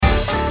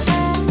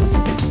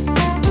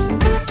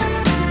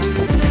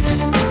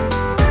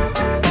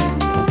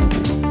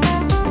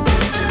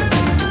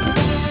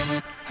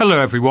Hello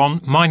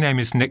everyone, my name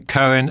is Nick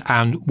Cohen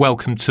and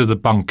welcome to The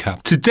Bunker.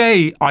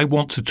 Today I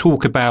want to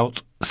talk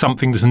about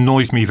something that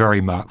annoys me very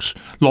much.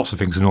 Lots of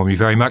things annoy me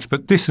very much,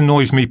 but this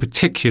annoys me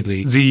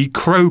particularly, the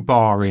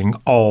crowbarring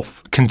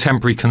of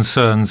contemporary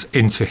concerns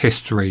into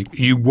history.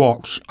 You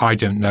watch,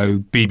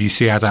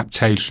 BBC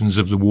adaptations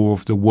of The War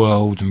of the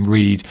World and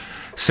read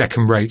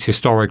second-rate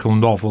historical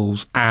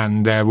novels,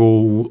 and they're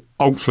all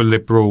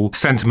ultra-liberal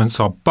sentiments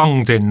are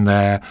bunged in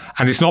there,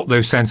 and it's not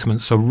those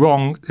sentiments are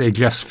wrong, they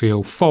just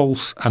feel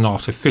false and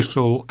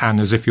artificial and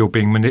as if you're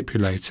being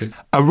manipulated.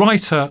 A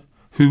writer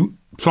who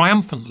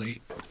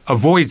triumphantly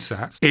avoids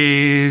that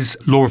is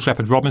Laura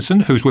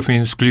Shepherd-Robinson, who's with me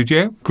in the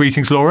studio.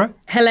 Greetings, Laura.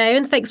 Hello,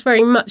 and thanks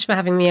very much for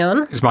having me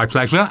on. It's my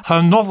pleasure.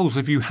 Her novels,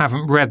 if you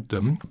haven't read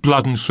them,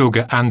 Blood and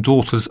Sugar and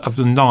Daughters of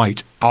the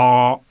Night,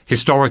 are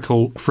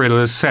historical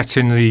thrillers set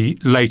in the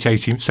late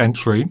 18th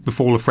century,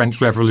 before the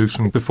French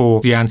Revolution,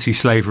 before the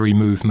anti-slavery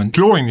movement,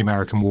 during the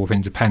American War of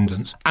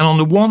Independence. And on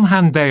the one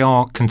hand, they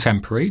are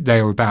contemporary. They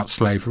are about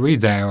slavery.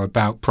 They are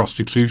about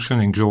prostitution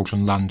in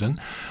Georgian London.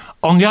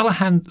 On the other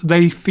hand,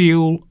 they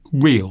feel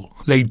real.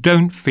 They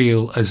don't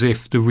feel as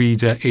if the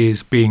reader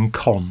is being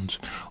conned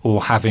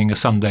or having a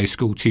Sunday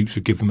school teacher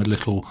give them a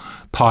little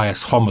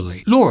pious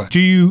homily. Laura, do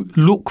you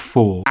look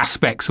for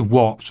aspects of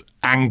what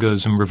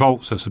angers and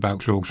revolts us about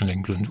Georgian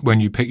England when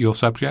you pick your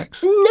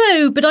subjects?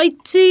 No, but I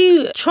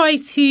do try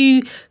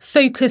to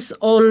focus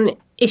on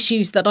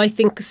issues that I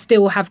think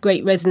still have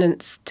great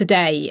resonance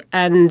today.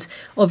 And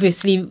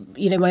obviously,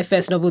 my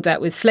first novel dealt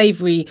with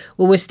slavery.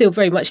 Well, we're still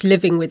very much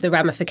living with the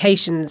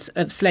ramifications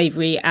of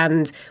slavery,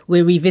 and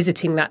we're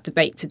revisiting that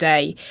debate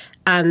today.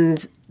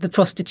 And the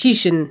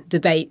prostitution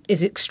debate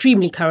is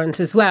extremely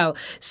current as well.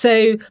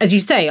 So, as you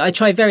say, I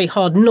try very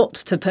hard not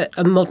to put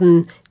a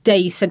modern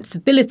day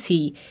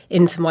sensibility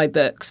into my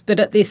books, but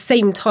at the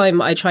same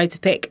time, I try to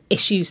pick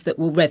issues that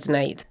will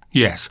resonate.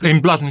 Yes,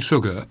 in Blood and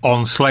Sugar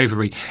on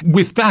slavery.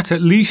 With that,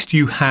 at least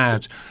you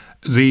had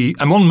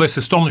and one of the most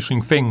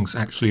astonishing things,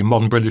 actually, in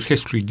modern British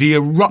history, the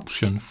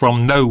eruption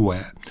from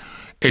nowhere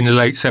in the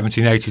late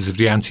 1780s of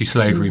the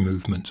anti-slavery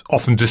movement,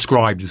 often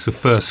described as the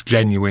first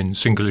genuine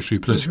single-issue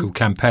political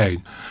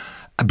campaign.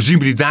 And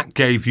presumably that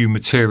gave you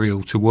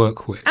material to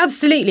work with.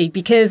 Absolutely,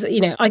 because,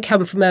 I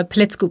come from a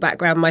political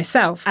background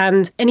myself,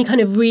 and any kind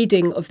of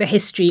reading of the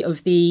history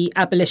of the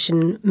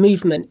abolition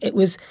movement, it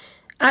was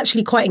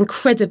actually quite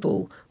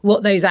incredible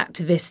what those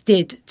activists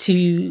did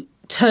to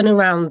turn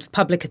around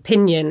public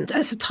opinion.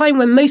 That's a time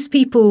when most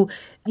people,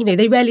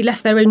 they rarely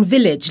left their own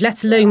village,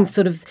 let alone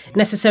sort of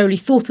necessarily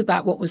thought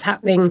about what was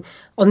happening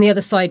on the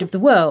other side of the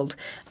world.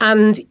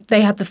 And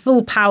they had the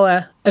full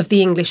power of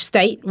the English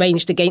state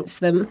ranged against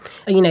them.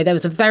 There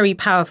was a very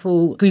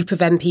powerful group of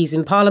MPs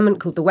in Parliament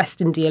called the West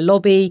India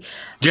Lobby.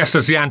 Just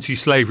as the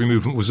anti-slavery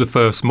movement was the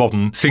first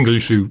modern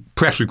single-issue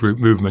pressure group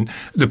movement,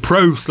 the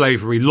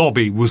pro-slavery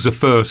lobby was the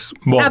first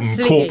modern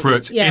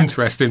corporate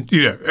interest in,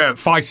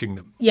 fighting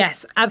them.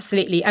 Yes,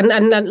 absolutely.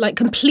 And like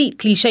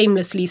completely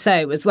shamelessly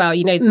so as well.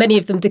 Many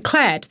of them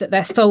declared that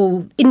their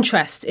sole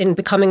interest in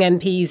becoming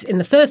MPs in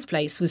the first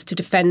place was to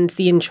defend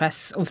the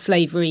interests of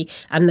slavery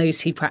and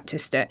those who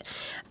practiced it.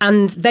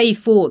 And they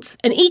fought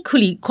an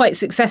equally quite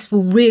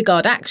successful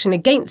rearguard action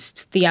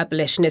against the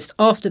abolitionists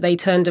after they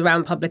turned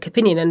around public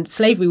opinion. And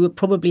slavery would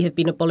probably have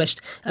been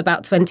abolished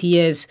about 20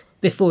 years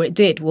before it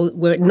did,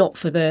 were it not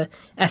for the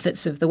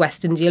efforts of the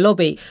West India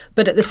Lobby.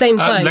 But at the same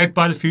time... led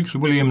by the future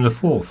William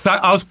IV.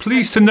 I was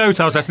pleased to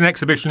note I was at an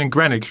exhibition in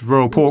Greenwich of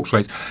Royal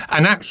Portraits,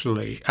 and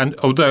actually, and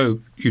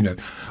although,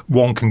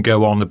 one can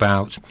go on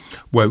about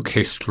woke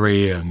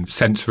history and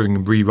censoring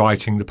and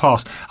rewriting the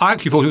past, I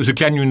actually thought it was a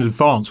genuine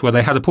advance where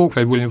they had a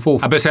portrait of William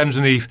IV, Abbas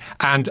Emsonif,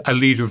 and a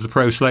leader of the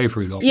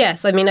pro-slavery lobby.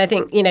 Yes, I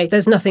think,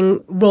 there's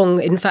nothing wrong.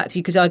 In fact,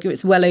 you could argue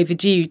it's well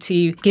overdue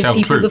to give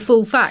people the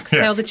full facts,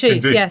 tell the truth.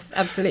 Indeed. Yes,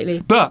 absolutely.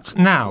 But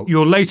now,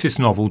 your latest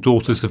novel,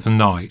 Daughters of the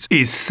Night,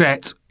 is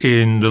set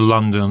in the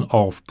London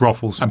of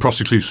brothels and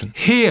prostitution.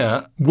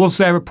 Here, was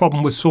there a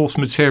problem with source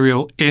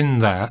material in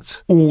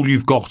that all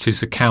you've got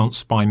is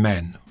accounts by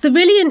men? The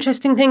really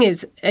interesting thing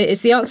is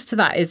the answer to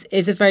that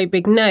is a very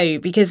big no,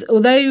 because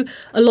although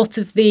a lot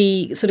of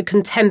the sort of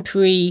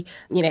contemporary,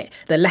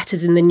 the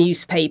letters in the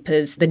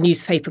newspapers, the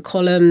newspaper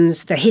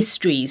columns, the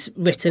histories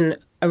written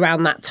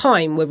around that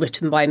time were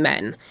written by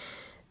men,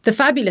 the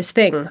fabulous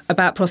thing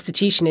about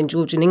prostitution in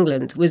Georgian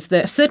England was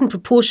that a certain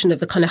proportion of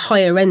the kind of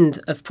higher end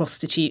of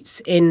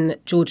prostitutes in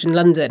Georgian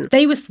London,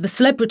 they were the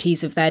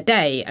celebrities of their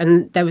day,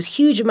 and there was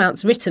huge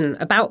amounts written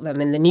about them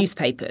in the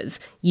newspapers,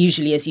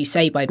 usually, as you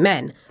say, by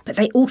men, but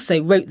they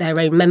also wrote their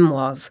own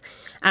memoirs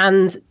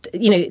and,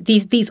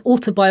 these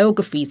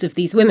autobiographies of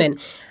these women.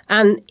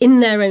 And in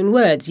their own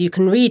words, you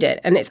can read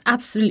it, and it's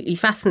absolutely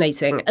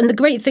fascinating. And the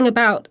great thing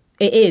about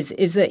it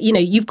is that,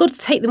 you've got to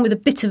take them with a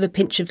bit of a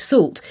pinch of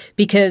salt,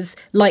 because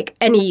like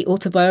any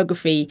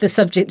autobiography, the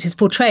subject is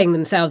portraying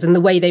themselves in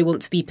the way they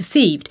want to be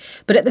perceived.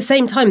 But at the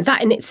same time,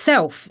 that in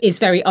itself is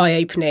very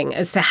eye-opening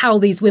as to how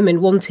these women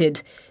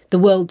wanted the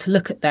world to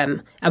look at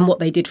them and what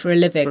they did for a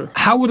living.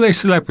 How were they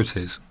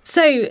celebrities?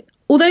 So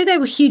although there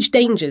were huge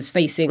dangers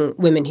facing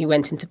women who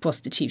went into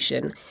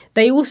prostitution,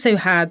 they also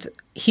had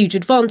huge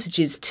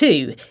advantages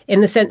too, in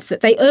the sense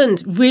that they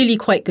earned really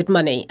quite good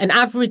money. An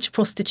average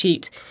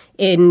prostitute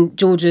in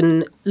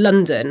Georgian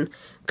London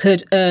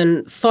could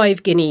earn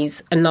 5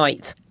 guineas a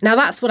night. Now,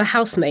 that's what a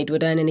housemaid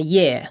would earn in a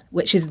year,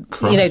 which is,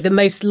 the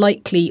most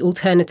likely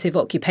alternative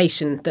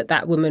occupation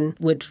that woman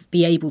would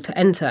be able to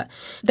enter.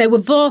 There were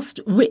vast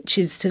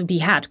riches to be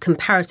had,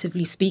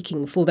 comparatively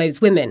speaking, for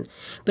those women.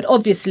 But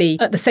obviously,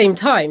 at the same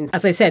time,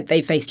 as I said,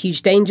 they faced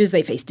huge dangers.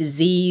 They faced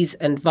disease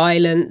and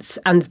violence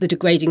and the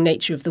degrading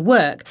nature of the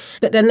work.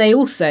 But then they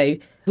also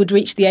would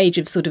reach the age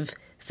of sort of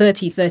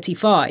 30,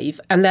 35,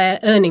 and their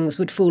earnings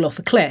would fall off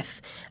a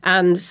cliff.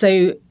 And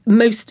so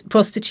most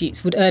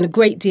prostitutes would earn a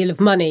great deal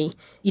of money,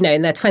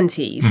 in their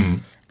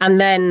 20s. And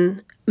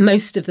then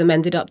most of them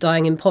ended up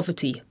dying in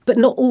poverty, but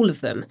not all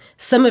of them.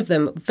 Some of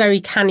them,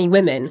 very canny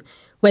women,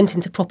 went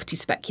into property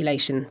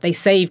speculation. They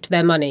saved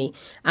their money,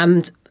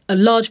 and a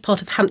large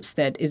part of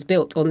Hampstead is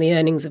built on the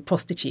earnings of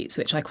prostitutes,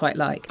 which I quite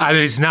like. And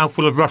it's now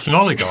full of Russian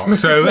oligarchs.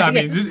 So, I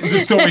mean, the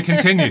story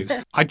continues.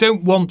 I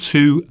don't want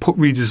to put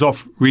readers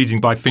off reading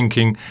by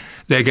thinking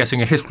they're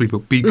getting a history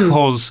book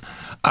because,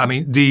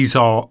 these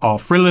are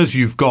thrillers.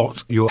 You've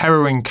got your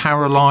heroine,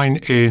 Caroline,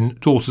 in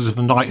Daughters of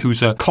the Night,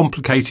 who's a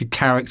complicated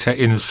character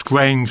in a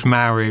strange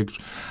marriage.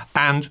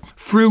 And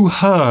through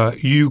her,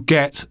 you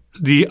get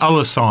the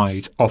other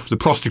side of the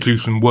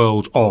prostitution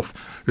world of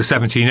the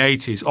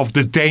 1780s, of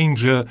the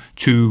danger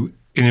to,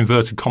 in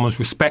inverted commas,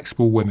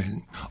 respectable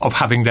women of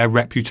having their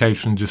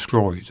reputation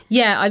destroyed.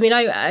 Yeah,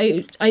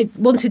 I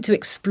wanted to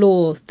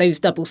explore those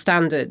double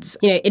standards,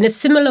 in a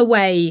similar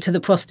way to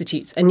the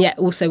prostitutes, and yet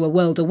also a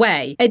world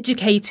away.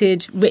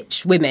 Educated,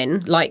 rich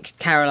women like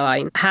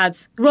Caroline had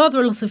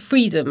rather a lot of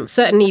freedom,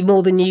 certainly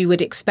more than you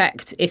would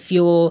expect if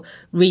your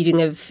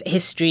reading of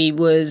history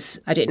was,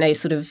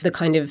 sort of the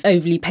kind of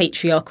overly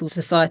patriarchal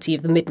society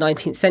of the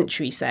mid-19th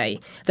century, say.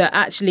 That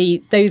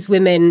actually those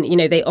women,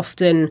 they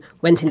often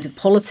went into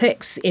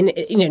politics.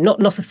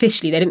 Not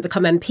officially, they didn't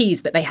become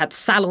MPs, but they had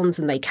salons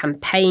and they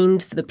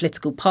campaigned for the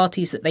political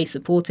parties that they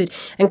supported.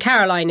 And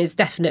Caroline is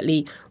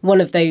definitely one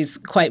of those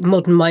quite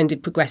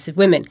modern-minded progressive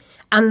women.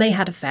 And they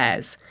had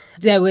affairs.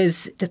 There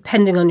was,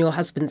 depending on your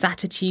husband's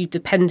attitude,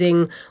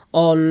 depending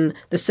on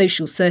the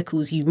social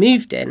circles you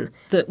moved in,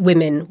 that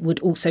women would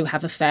also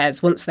have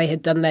affairs once they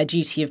had done their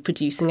duty of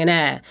producing an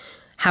heir.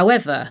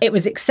 However, it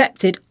was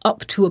accepted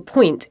up to a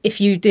point.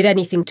 If you did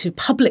anything to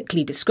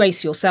publicly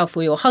disgrace yourself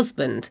or your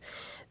husband,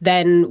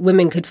 then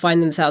women could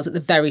find themselves at the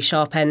very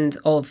sharp end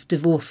of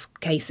divorce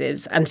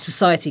cases, and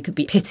society could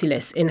be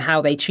pitiless in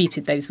how they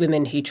treated those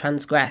women who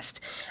transgressed.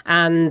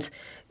 And,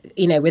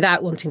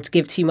 without wanting to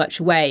give too much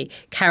away,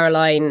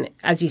 Caroline,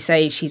 as you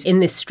say, she's in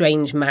this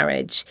strange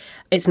marriage.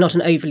 It's not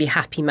an overly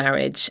happy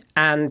marriage,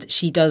 and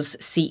she does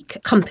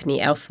seek company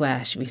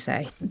elsewhere, should we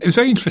say. It's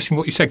very interesting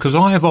what you said, because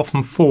I have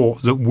often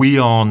thought that we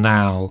are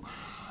now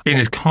in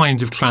a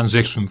kind of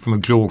transition from a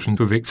Georgian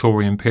to a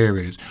Victorian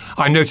period.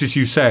 I noticed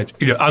you said,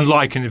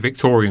 unlike in the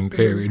Victorian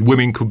period,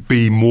 women could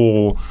be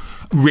more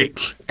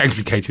rich,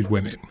 educated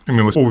women.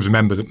 We must always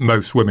remember that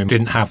most women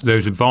didn't have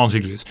those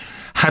advantages,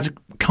 had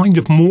kind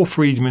of more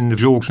freedom in the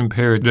Georgian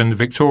period than the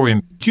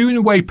Victorian. Do you in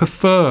a way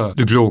prefer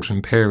the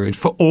Georgian period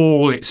for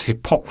all its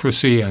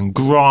hypocrisy and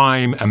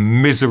grime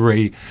and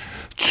misery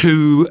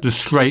to the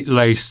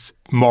straight-laced,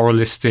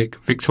 moralistic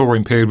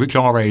Victorian period, which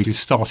our age is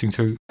starting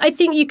to? I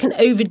think you can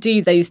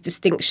overdo those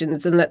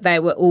distinctions, and that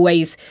there were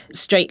always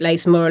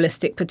straight-laced,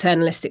 moralistic,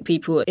 paternalistic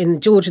people in the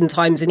Georgian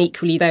times, and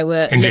equally there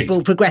were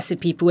liberal, progressive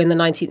people in the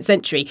 19th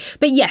century.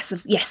 But yes,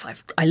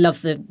 I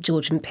love the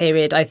Georgian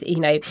period.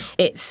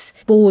 It's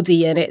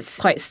bawdy and it's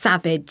quite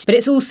savage, but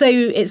it's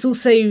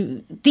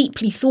also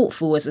deeply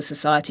thoughtful as a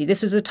society.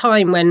 This was a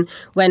time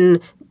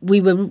when we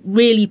were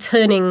really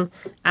turning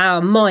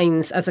our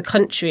minds as a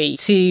country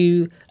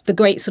to the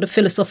great sort of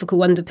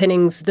philosophical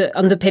underpinnings that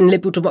underpin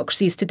liberal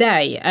democracies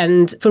today.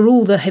 And for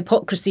all the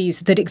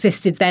hypocrisies that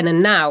existed then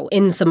and now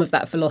in some of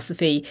that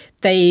philosophy,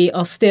 they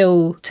are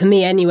still, to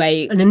me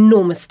anyway, an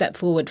enormous step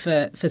forward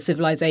for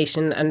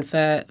civilization and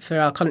for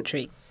our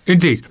country.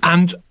 Indeed.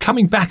 And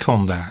coming back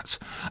on that,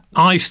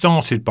 I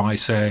started by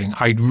saying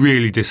I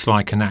really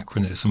dislike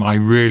anachronism. I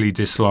really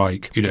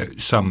dislike,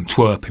 some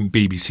twerp in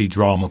BBC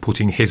drama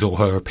putting his or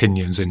her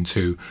opinions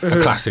into a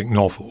classic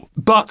novel.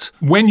 But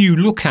when you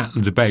look at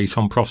the debate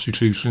on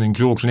prostitution in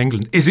Georgian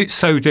England, is it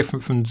so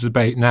different from the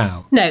debate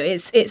now? No,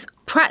 it's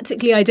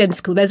practically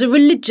identical. There's a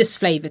religious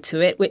flavour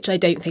to it, which I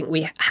don't think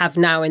we have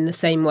now in the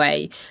same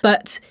way.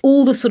 But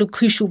all the sort of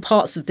crucial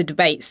parts of the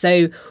debate,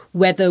 so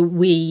whether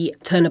we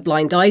turn a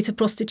blind eye to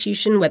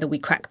prostitution, whether we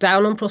crack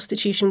down on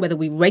prostitution, whether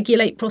we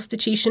regulate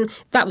prostitution,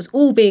 that was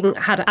all being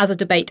had as a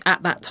debate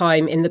at that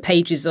time in the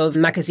pages of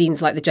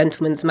magazines like the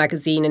Gentleman's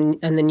Magazine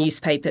and the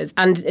newspapers,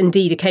 and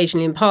indeed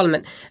occasionally in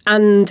Parliament.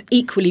 And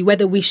equally,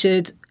 whether we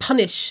should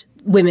punish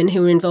women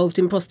who were involved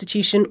in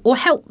prostitution or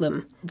help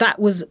them. That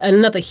was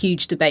another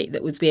huge debate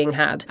that was being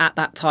had at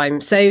that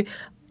time. So,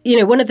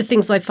 one of the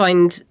things I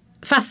find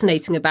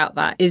fascinating about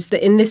that is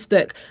that in this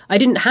book, I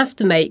didn't have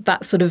to make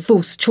that sort of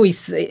false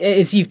choice,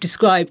 as you've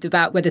described,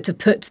 about whether to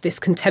put this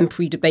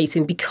contemporary debate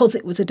in, because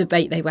it was a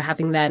debate they were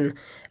having then.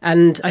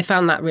 And I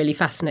found that really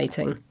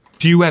fascinating.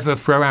 Do you ever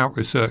throw out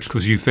research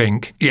because you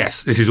think,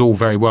 yes, this is all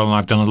very well and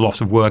I've done a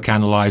lot of work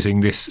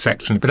analysing this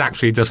section, but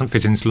actually it doesn't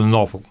fit into the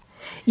novel?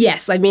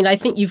 Yes, I mean, I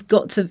think you've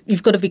got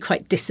to be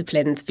quite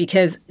disciplined,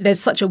 because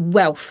there's such a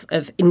wealth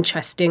of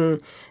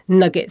interesting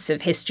nuggets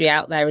of history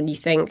out there, and you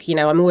think,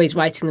 I'm always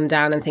writing them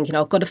down and thinking,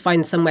 I've got to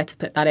find somewhere to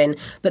put that in,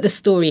 but the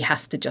story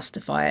has to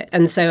justify it.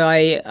 And so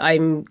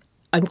I'm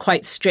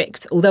quite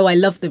strict. Although I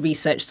love the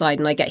research side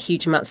and I get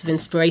huge amounts of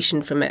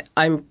inspiration from it,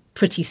 I'm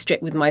pretty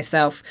strict with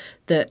myself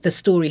that the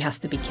story has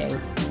to be king.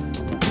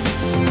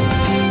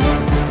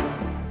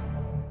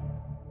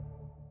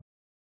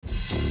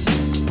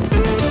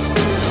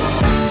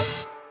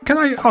 Can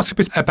I ask a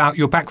bit about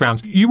your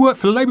background? You worked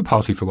for the Labour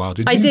Party for a while,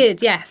 didn't you? I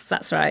did, yes,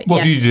 that's right.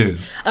 What did you do?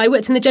 I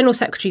worked in the General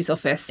Secretary's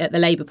office at the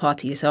Labour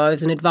Party, so I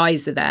was an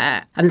advisor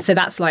there. And so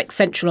that's like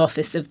central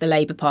office of the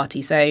Labour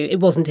Party. So it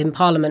wasn't in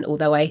Parliament,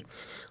 although I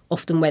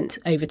often went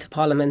over to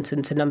Parliament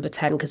and to Number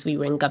 10 because we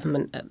were in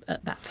government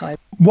at that time.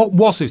 What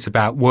was it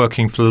about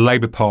working for the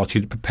Labour Party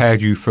that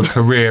prepared you for a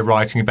career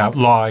writing about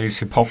lies,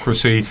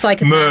 hypocrisy,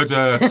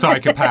 murder,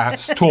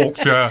 psychopaths,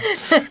 torture,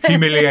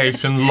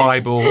 humiliation,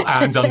 libel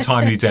and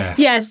untimely death?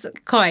 Yes,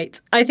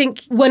 quite. I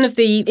think one of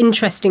the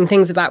interesting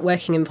things about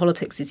working in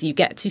politics is you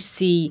get to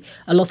see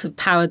a lot of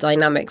power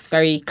dynamics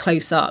very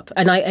close up.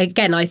 And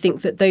I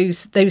think that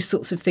those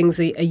sorts of things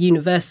are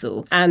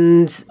universal.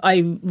 And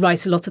I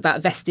write a lot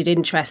about vested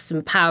interests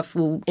and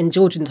powerful, in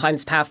Georgian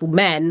times, powerful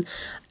men.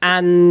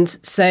 And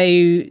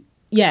so,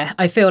 yeah,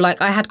 I feel like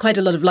I had quite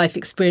a lot of life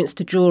experience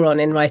to draw on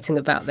in writing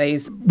about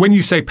those. When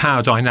you say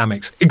power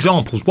dynamics,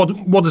 examples,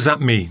 what does that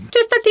mean?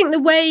 Just, I think,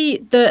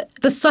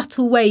 the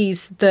subtle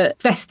ways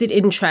that vested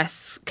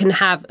interests can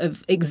have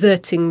of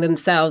exerting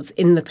themselves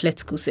in the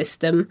political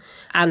system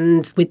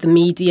and with the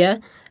media,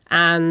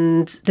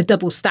 and the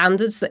double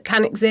standards that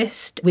can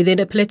exist within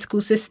a political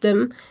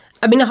system.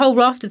 I mean, a whole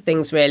raft of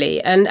things,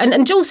 really.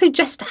 And also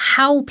just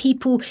how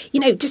people,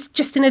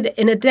 just in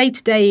a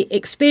day-to-day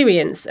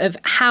experience of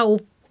how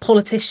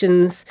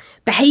politicians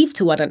behave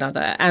to one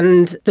another,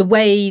 and the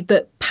way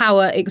that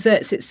power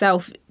exerts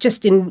itself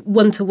just in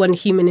one-to-one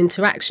human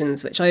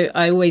interactions, which I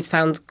always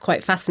found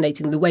quite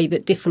fascinating, the way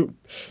that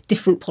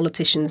different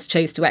politicians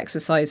chose to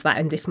exercise that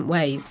in different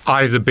ways.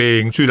 Either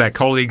being to their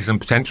colleagues and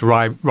potential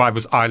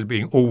rivals, either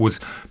being always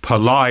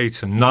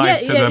polite and nice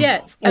to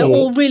them.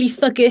 Or really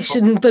thuggish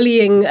and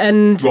bullying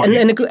and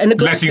aggressive.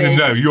 Letting them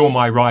know, you're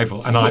my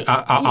rival and I'm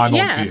on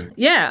to you.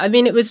 Yeah, I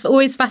mean, it was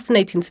always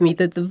fascinating to me,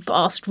 the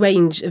vast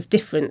range of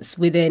difference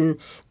within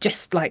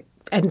just like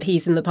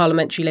MPs in the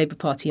Parliamentary Labour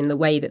Party and the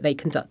way that they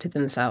conducted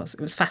themselves. It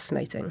was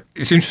fascinating.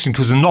 It's interesting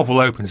because the novel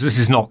opens, this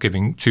is not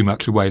giving too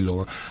much away,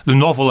 Laura, the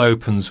novel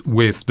opens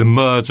with the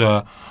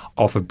murder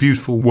of a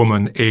beautiful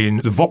woman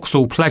in the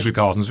Vauxhall Pleasure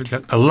Gardens, which,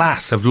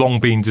 alas, have long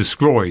been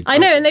destroyed. I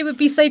know, and they would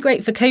be so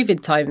great for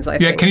COVID times, I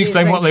think. Yeah, can you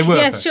explain what they were?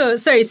 Yes, sure.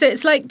 Sorry, so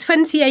it's like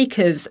 20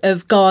 acres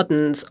of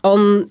gardens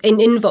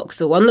in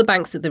Vauxhall, on the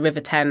banks of the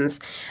River Thames,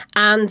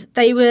 and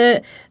they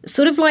were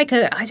sort of like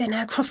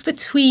a cross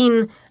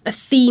between a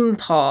theme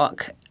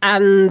park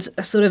and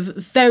a sort of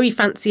very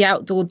fancy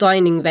outdoor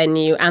dining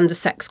venue and a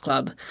sex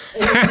club.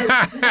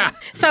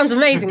 Sounds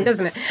amazing,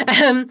 doesn't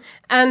it?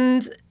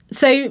 And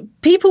so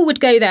people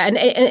would go there,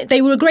 and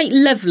they were a great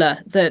leveller,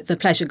 the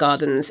pleasure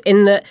gardens,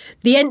 in that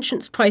the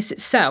entrance price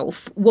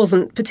itself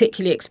wasn't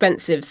particularly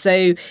expensive.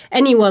 So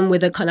anyone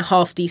with a kind of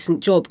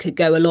half-decent job could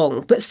go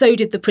along. But so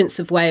did the Prince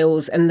of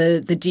Wales and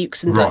the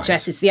dukes and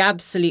duchesses, the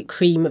absolute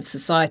cream of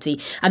society.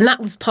 And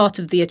that was part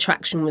of the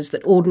attraction, was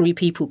that ordinary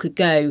people could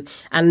go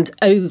and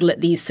ogle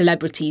at these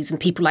celebrities, and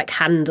people like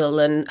Handel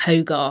and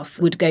Hogarth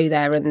would go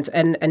there,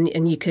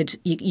 and you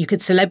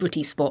could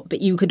celebrity spot.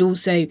 But you could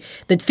also,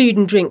 the food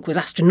and drink was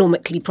astronomical.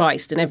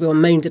 Priced, and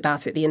everyone moaned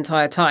about it the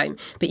entire time.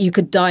 But you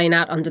could dine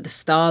out under the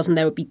stars, and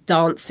there would be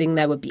dancing,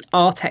 there would be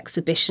art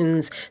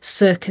exhibitions,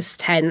 circus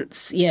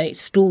tents,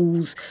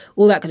 stalls,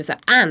 all that kind of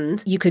stuff.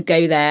 And you could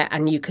go there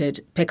and you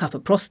could pick up a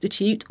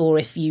prostitute, or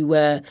if you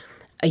were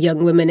a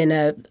young woman in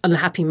an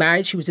unhappy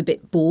marriage who was a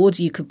bit bored,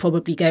 you could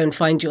probably go and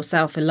find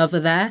yourself a lover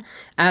there.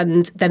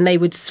 And then they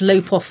would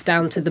slope off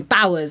down to the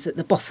Bowers at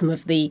the bottom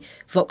of the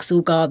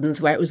Vauxhall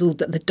Gardens, where it was all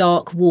the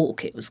Dark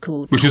Walk, it was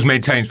called. Which was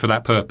maintained for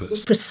that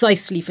purpose.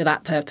 Precisely for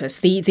that purpose.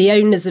 The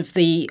owners of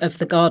the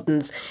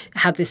gardens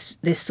had this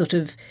sort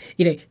of,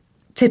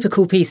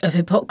 typical piece of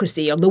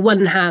hypocrisy. On the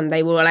one hand,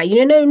 they were like,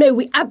 no,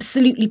 we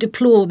absolutely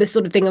deplore this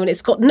sort of thing. I mean,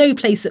 it's got no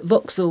place at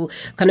Vauxhall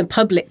kind of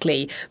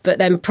publicly, but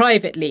then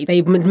privately,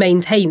 they would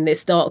maintain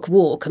this dark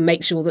walk and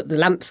make sure that the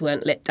lamps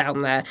weren't lit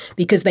down there,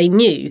 because they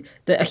knew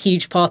that a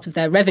huge part of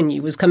their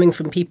revenue was coming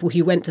from people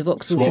who went to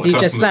Vauxhall to do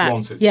just that.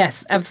 Wanted.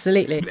 Yes,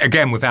 absolutely.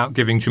 Again, without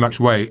giving too much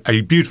away,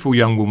 a beautiful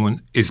young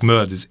woman is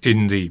murdered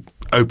in the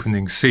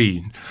opening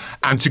scene.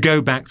 And to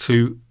go back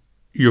to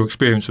your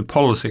experience of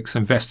politics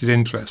and vested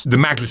interest, the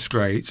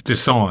magistrate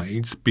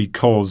decides,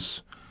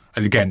 because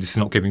and again, this is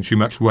not giving too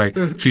much away,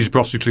 she's a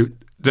prostitute,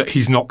 that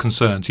he's not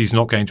concerned, he's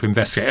not going to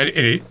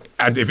investigate.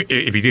 And if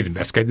he did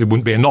investigate, there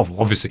wouldn't be a novel,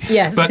 obviously.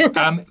 Yes. But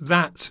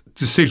that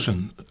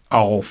decision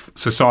of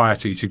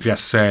society to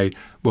just say,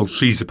 well,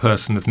 she's a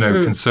person of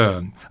no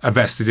concern, a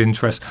vested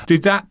interest,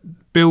 did that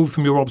build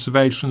from your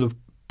observation of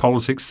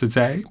politics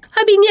today?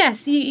 I mean,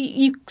 yes,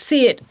 you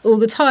see it all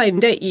the time,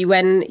 don't you?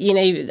 When,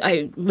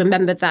 I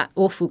remember that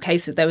awful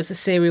case of there was a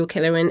serial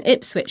killer in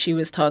Ipswich who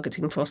was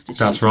targeting prostitutes.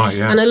 That's right,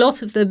 yeah. And a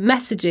lot of the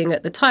messaging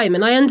at the time,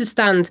 and I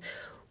understand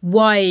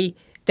why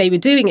they were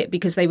doing it,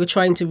 because they were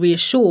trying to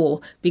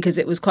reassure, because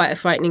it was quite a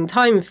frightening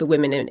time for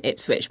women in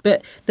Ipswich.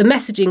 But the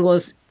messaging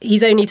was,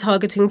 he's only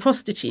targeting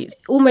prostitutes,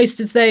 almost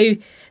as though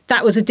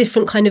that was a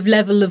different kind of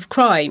level of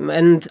crime.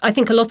 And I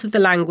think a lot of the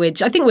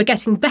language, I think we're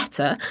getting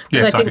better. But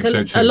yes, I think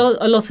so too.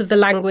 a lot of the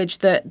language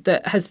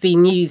that has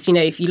been used,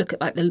 if you look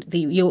at like the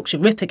Yorkshire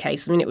Ripper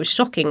case, I mean, it was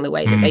shocking the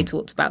way that they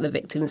talked about the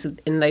victims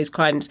in those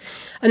crimes.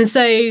 And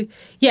so,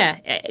 yeah,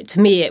 to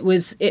me, it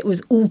was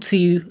all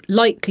too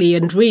likely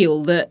and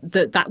real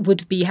that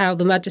would be how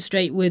the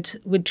magistrate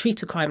would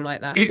treat a crime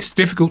like that. It's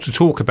difficult to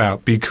talk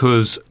about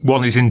because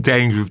one is in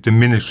danger of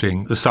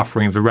diminishing the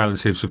suffering of the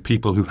relatives of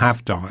people who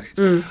have died.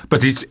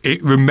 But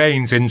it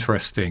remains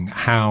interesting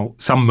how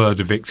some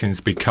murder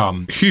victims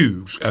become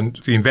huge and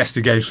the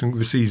investigation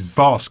receives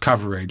vast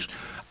coverage,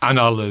 and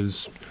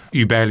others,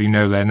 you barely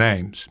know their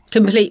names.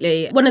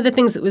 Completely. One of the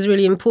things that was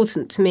really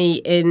important to me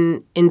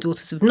in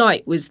Daughters of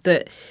Night was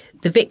that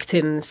the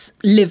victims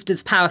lived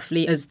as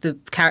powerfully as the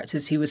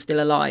characters who were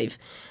still alive.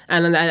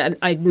 And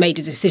I made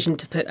a decision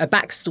to put a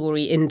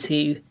backstory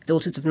into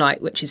Daughters of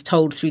Night, which is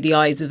told through the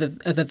eyes of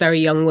a very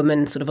young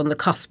woman sort of on the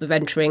cusp of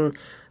entering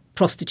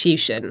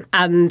prostitution.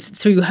 And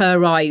through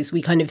her eyes,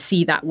 we kind of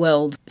see that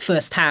world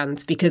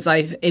firsthand, because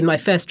in my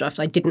first draft,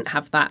 I didn't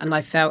have that. And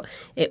I felt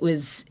it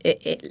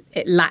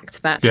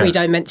lacked that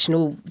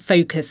three-dimensional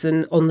focus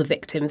on the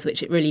victims,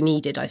 which it really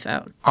needed, I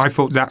felt. I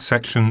thought that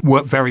section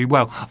worked very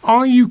well.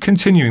 Are you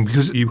continuing,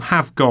 because you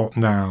have got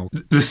now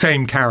the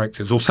same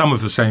characters, or some of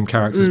the same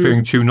characters appearing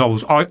in two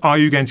novels, are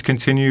you going to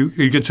continue?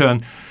 Are you going to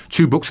turn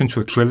two books into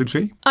a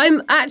trilogy?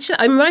 I'm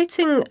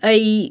writing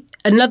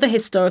another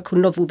historical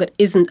novel that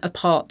isn't a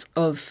part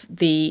of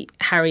the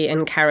Harry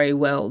and Caro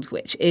world,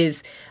 which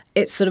is,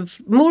 it's sort of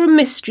more a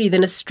mystery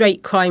than a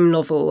straight crime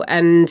novel.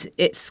 And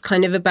it's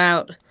kind of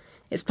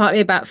it's partly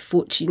about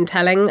fortune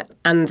telling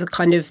and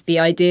kind of the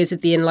ideas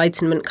of the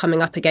Enlightenment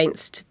coming up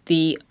against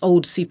the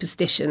old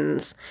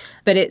superstitions.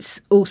 But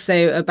it's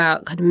also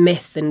about kind of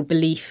myth and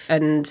belief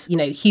and,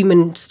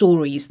 human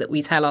stories that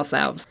we tell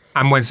ourselves.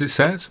 And when's it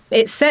set?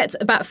 It's set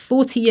about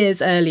 40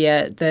 years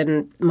earlier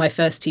than my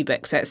first two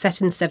books. So it's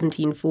set in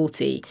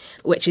 1740,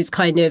 which is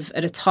kind of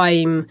at a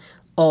time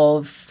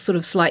of sort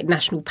of slight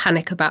national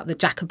panic about the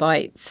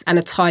Jacobites, and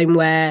a time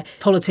where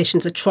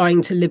politicians are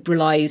trying to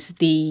liberalise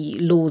the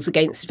laws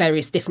against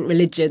various different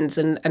religions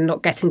and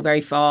not getting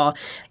very far.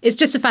 It's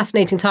just a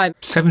fascinating time.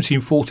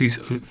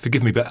 1740s,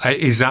 forgive me, but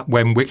is that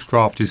when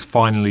witchcraft is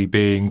finally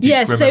being decriminalised?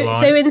 Yes,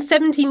 so in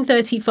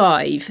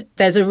 1735,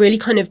 there's a really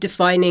kind of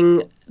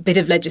defining bit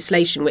of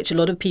legislation which a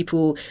lot of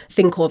people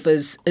think of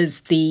as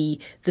the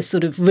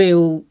sort of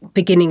real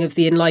beginning of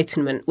the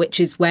Enlightenment, which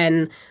is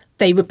when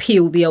they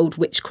repeal the old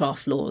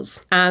witchcraft laws.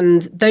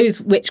 And those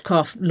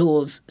witchcraft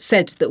laws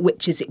said that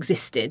witches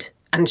existed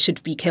and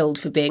should be killed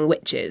for being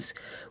witches,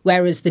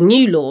 whereas the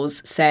new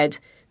laws said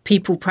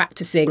people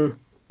practising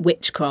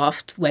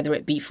witchcraft, whether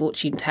it be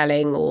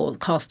fortune-telling or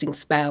casting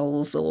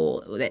spells,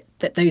 or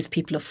that those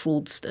people are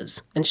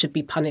fraudsters and should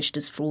be punished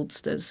as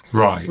fraudsters,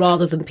 right,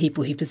 rather than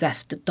people who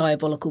possess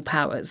diabolical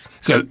powers.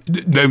 So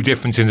no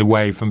difference in the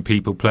way from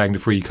people playing the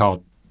free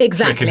card.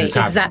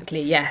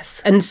 Exactly,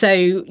 yes. And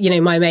so,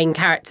 my main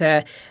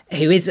character,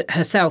 who is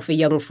herself a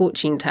young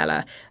fortune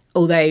teller,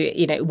 although,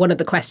 one of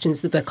the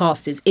questions the book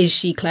asked is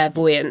she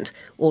clairvoyant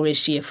or is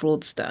she a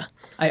fraudster?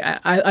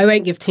 I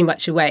won't give too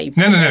much away.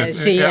 No.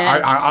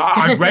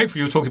 I'm grateful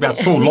you're talking about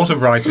it all. A lot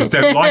of writers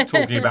don't like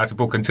talking about a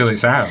book until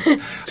it's out.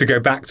 To go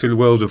back to the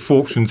world of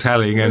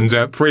fortune-telling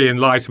and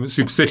pre-Enlightenment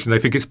superstition, they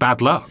think it's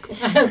bad luck.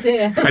 Oh,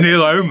 dear. An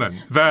ill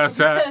omen. But,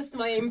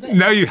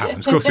 no, you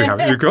haven't. Of course you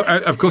haven't.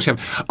 Of course you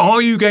haven't. Are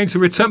you going to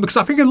return? Because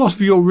I think a lot of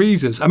your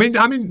readers, I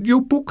mean,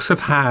 your books have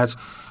had...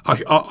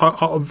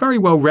 are very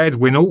well read,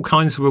 win all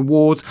kinds of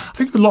awards. I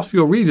think a lot of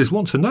your readers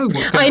want to know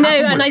what's going to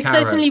happen with and I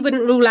Caro. Certainly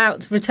wouldn't rule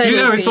out returning.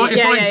 It's like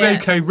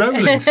J.K.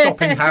 Rowling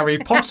stopping Harry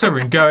Potter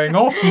and going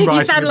off and writing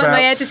You sound like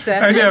my editor.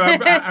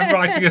 and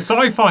writing a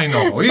sci-fi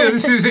novel.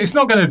 It's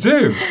not going to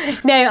do.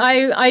 No,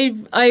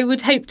 I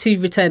would hope to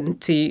return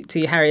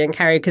to Harry and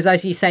Caro, because,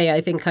 as you say,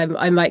 I think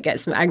I might get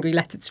some angry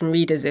letters from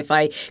readers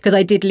because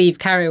I did leave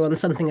Caro on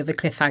something of a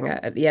cliffhanger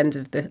at the end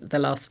of the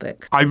last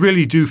book. I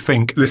really do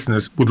think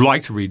listeners would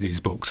like to read these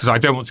books, because I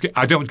don't want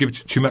to give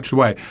too much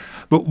away.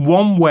 But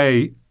one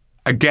way,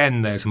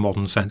 again, there's a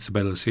modern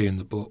sensibility in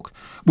the book,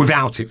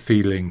 without it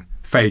feeling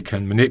fake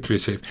and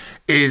manipulative,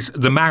 is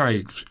the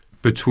marriage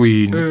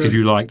between, if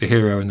you like, the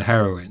hero and the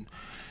heroine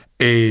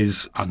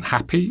is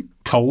unhappy,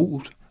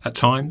 cold, at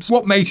times.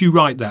 What made you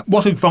write that?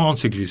 What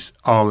advantages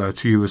are there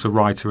to you as a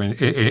writer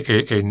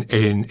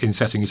in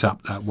setting it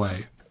up that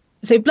way?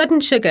 So Blood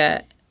and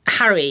Sugar,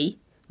 Harry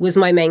was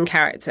my main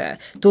character.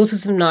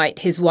 Daughters of Night,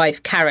 his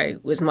wife Caro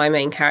was my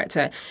main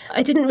character.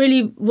 I didn't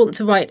really want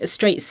to write a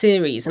straight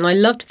series, and I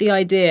loved the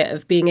idea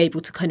of being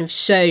able to kind of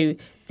show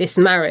this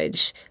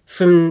marriage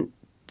from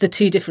the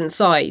two different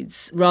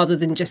sides rather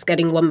than just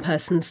getting one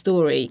person's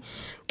story.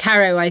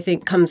 Caro, I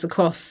think, comes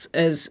across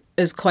as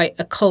quite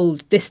a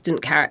cold,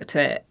 distant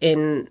character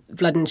in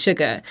Blood and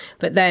Sugar.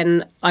 But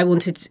then I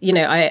wanted,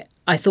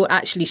 I thought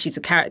actually she's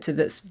a character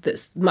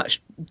that's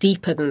much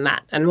deeper than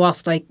that. And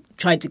whilst I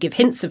tried to give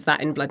hints of that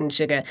in Blood and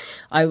Sugar,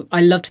 I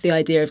loved the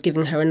idea of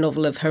giving her a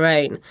novel of her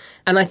own.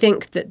 And I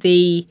think that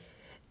the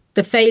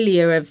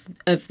failure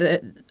of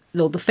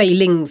the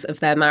failings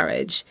of their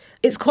marriage,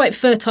 it's quite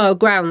fertile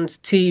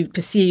ground to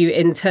pursue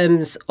in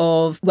terms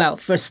of, well,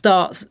 for a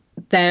start,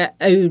 their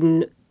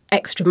own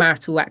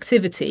extramarital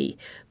activity,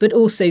 but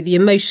also the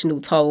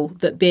emotional toll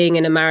that being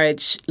in a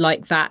marriage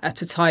like that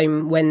at a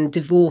time when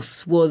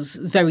divorce was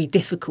very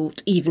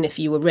difficult, even if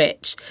you were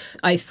rich.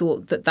 I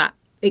thought that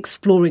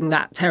exploring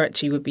that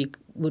territory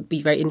would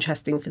be very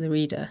interesting for the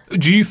reader.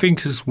 Do you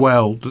think as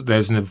well that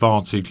there's an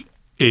advantage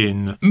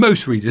in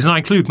most readers, and I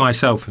include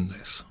myself in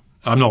this,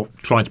 I'm not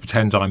trying to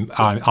pretend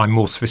I'm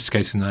more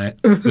sophisticated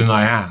than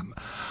I am,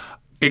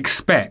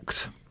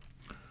 expect,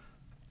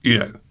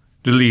 the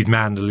lead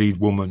man, the lead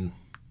woman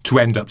to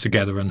end up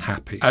together and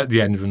happy at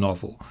the end of a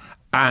novel?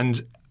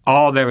 And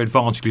are there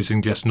advantages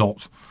in just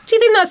not? Do you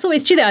think that's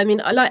always true, though? I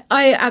mean,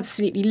 I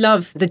absolutely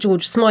love the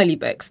George Smiley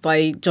books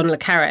by John le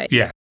Carré.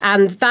 Yeah.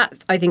 And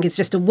that, I think, is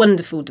just a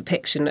wonderful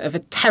depiction of a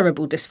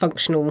terrible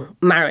dysfunctional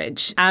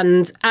marriage.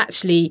 And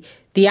actually,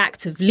 the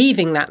act of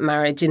leaving that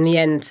marriage in the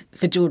end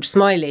for George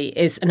Smiley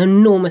is an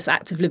enormous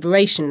act of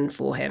liberation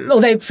for him.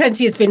 Although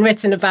plenty has been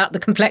written about the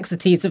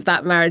complexities of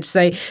that marriage,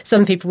 so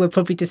some people would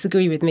probably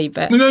disagree with me.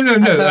 But No.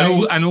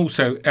 And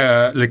also,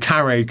 le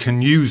Carré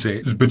can use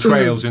it, the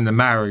betrayals in the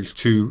marriage,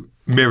 to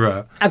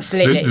mirror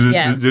absolutely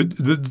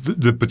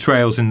the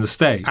betrayals in the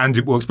state, and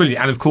it works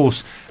brilliantly. And of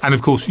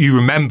course, you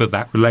remember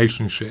that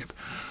relationship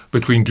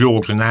between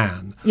George and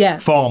Anne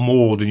far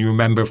more than you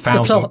remember a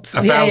thousand books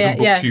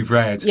you've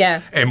read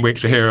in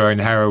which the hero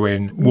and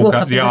heroine walk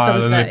up the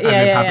aisle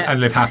and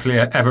live happily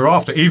ever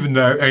after. Even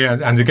though,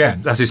 and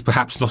again, that is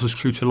perhaps not as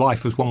true to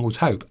life as one would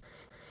hope.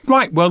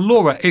 Right. Well,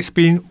 Laura, it's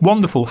been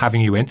wonderful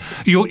having you in.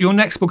 Your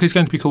next book is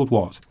going to be called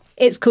what?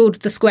 It's called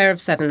The Square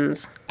of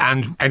Sevens.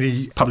 And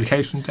any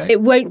publication date?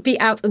 It won't be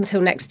out until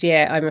next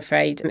year, I'm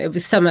afraid. It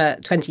was summer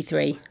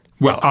 23.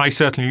 Well, I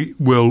certainly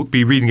will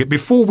be reading it.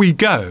 Before we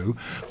go,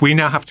 we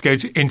now have to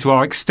go into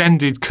our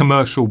extended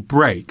commercial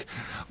break,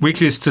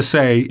 which is to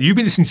say, you've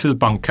been listening to The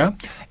Bunker.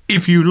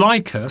 If you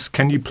like us,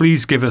 can you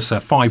please give us a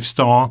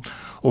 5-star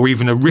or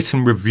even a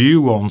written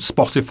review on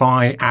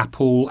Spotify,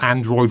 Apple,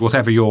 Android,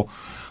 whatever your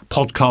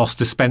podcast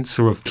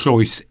dispenser of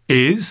choice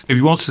is. If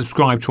you want to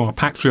subscribe to our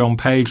Patreon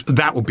page,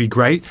 that would be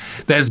great.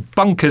 There's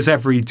bunkers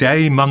every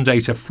day, Monday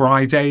to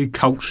Friday,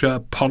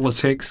 culture,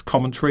 politics,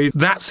 commentary.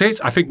 That's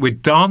it. I think we're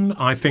done.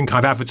 I think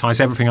I've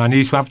advertised everything I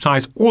need to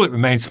advertise. All it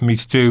remains for me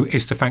to do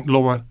is to thank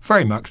Laura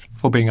very much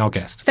for being our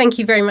guest. Thank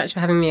you very much for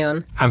having me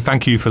on. And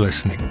thank you for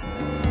listening.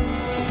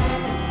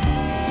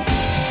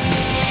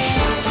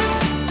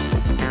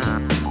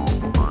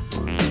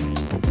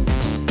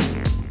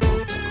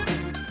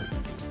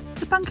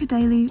 Bunker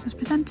Daily was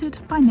presented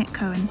by Nick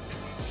Cohen.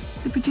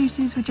 The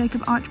producers were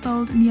Jacob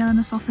Archbold and Jelena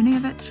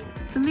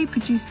Sofronijevic. The lead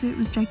producer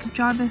was Jacob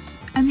Jarvis,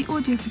 and the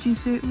audio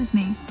producer was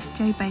me,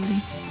 Jay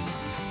Bailey.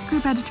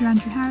 Group editor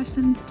Andrew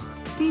Harrison.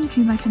 Theme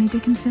tune by Kenny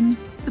Dickinson.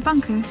 The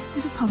Bunker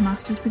is a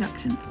Podmasters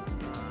production.